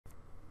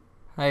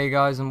Hey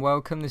guys and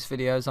welcome. This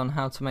video is on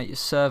how to make your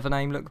server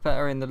name look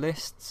better in the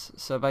lists.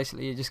 So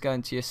basically you just go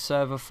into your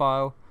server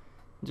file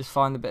and just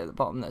find the bit at the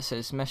bottom that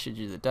says message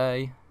of the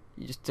day.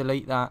 You just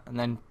delete that and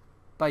then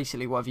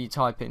basically whatever you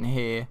type in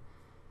here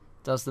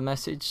does the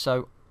message.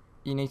 So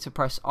you need to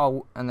press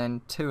Alt and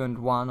then 2 and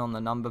 1 on the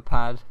number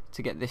pad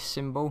to get this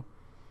symbol.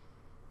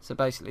 So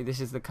basically this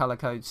is the color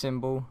code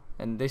symbol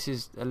and this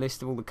is a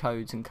list of all the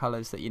codes and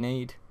colors that you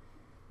need.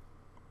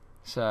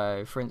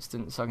 So for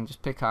instance I can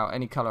just pick out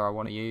any colour I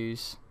want to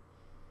use.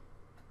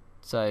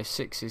 So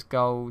 6 is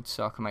gold,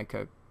 so I can make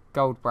a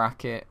gold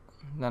bracket,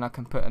 then I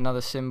can put another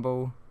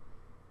symbol,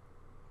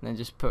 and then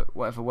just put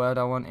whatever word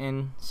I want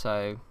in.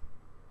 So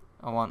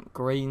I want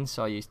green,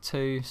 so I use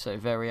 2, so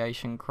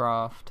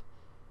VariationVault.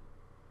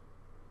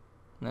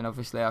 And then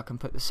obviously I can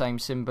put the same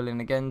symbol in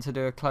again to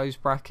do a close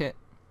bracket.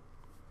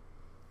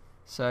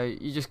 So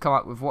you just come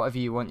up with whatever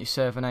you want your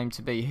server name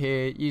to be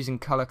here using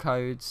colour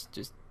codes.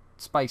 Just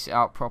space it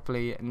out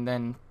properly and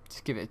then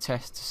just give it a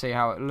test to see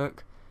how it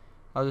look.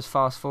 I'll just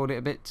fast forward it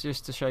a bit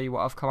just to show you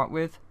what I've come up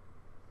with.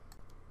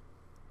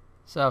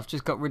 So I've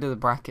just got rid of the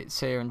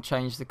brackets here and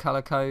changed the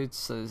colour codes,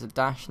 so there's a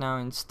dash now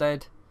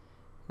instead,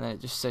 and then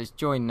it just says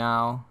join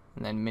now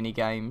and then mini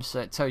games, so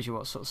it tells you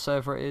what sort of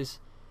server it is.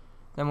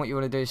 Then what you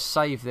want to do is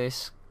save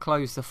this,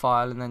 close the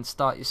file and then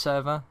start your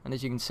server, and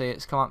as you can see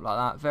it's come up like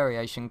that: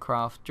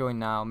 VariationVault, join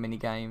now, mini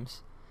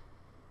games.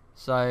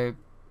 So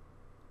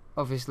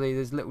obviously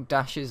there's little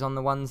dashes on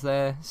the ones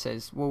there, it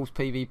says Walls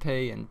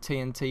PvP and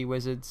TNT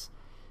Wizards.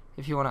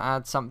 If you want to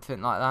add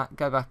something like that,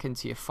 go back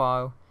into your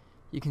file.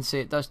 You can see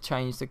it does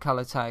change the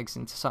colour tags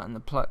into something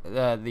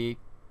the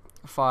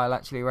file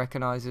actually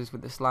recognises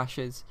with the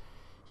slashes.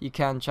 You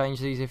can change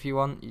these if you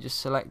want, you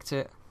just select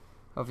it.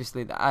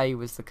 Obviously the A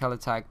was the colour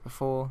tag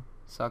before,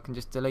 so I can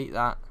just delete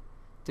that,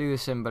 do the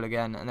symbol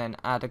again and then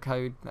add a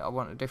code that I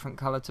want a different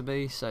colour to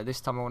be. So this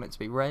time I want it to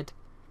be red.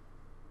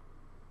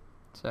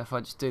 So if I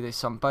just do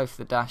this on both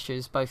the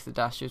dashes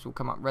will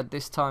come up red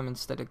this time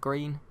instead of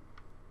green.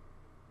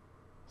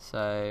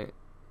 So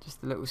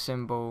just a little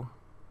symbol,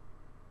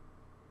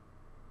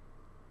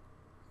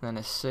 then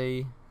a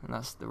C, and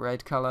that's the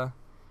red colour.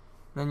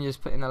 Then you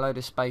just put in a load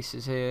of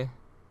spaces here.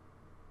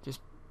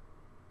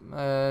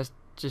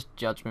 Just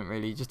judgment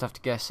really, you just have to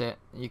guess it.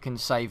 You can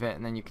save it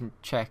and then you can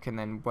check and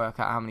then work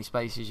out how many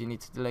spaces you need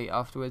to delete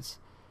afterwards.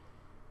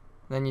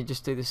 Then you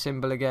just do the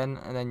symbol again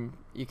and then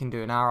you can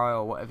do an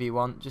arrow or whatever you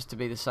want just to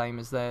be the same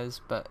as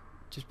theirs, but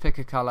just pick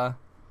a colour.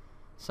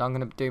 So I'm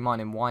going to do mine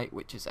in white,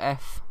 which is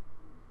F,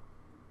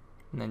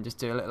 and then just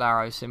do a little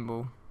arrow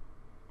symbol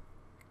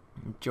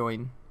and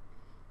join.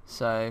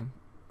 So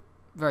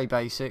very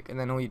basic, and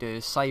then all you do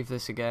is save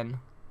this again,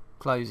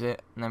 close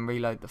it and then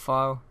reload the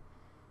file,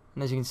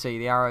 and as you can see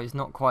the arrow is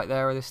not quite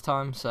there this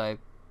time, so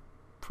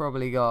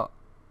probably got,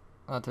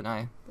 I don't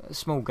know, a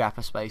small gap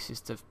of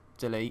spaces to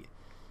delete.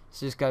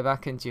 So just go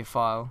back into your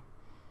file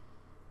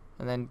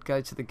and then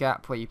go to the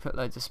gap where you put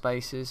loads of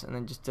spaces and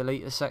then just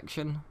delete a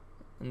section,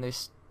 and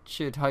this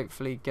should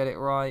hopefully get it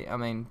right. I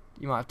mean,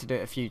 you might have to do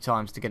it a few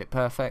times to get it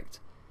perfect,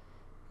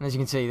 and as you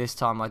can see this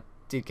time I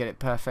did get it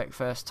perfect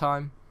first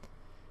time.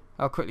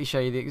 I'll quickly show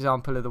you the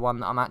example of the one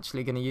that I'm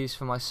actually going to use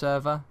for my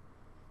server.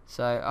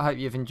 So I hope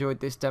you've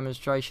enjoyed this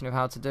demonstration of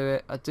how to do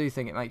it. I do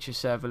think it makes your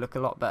server look a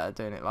lot better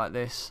doing it like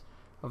this.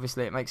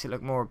 Obviously it makes it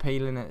look more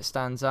appealing and it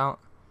stands out.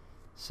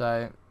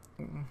 So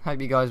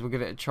hope you guys will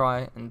give it a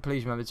try, and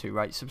please remember to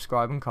rate,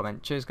 subscribe and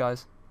comment. Cheers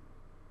guys.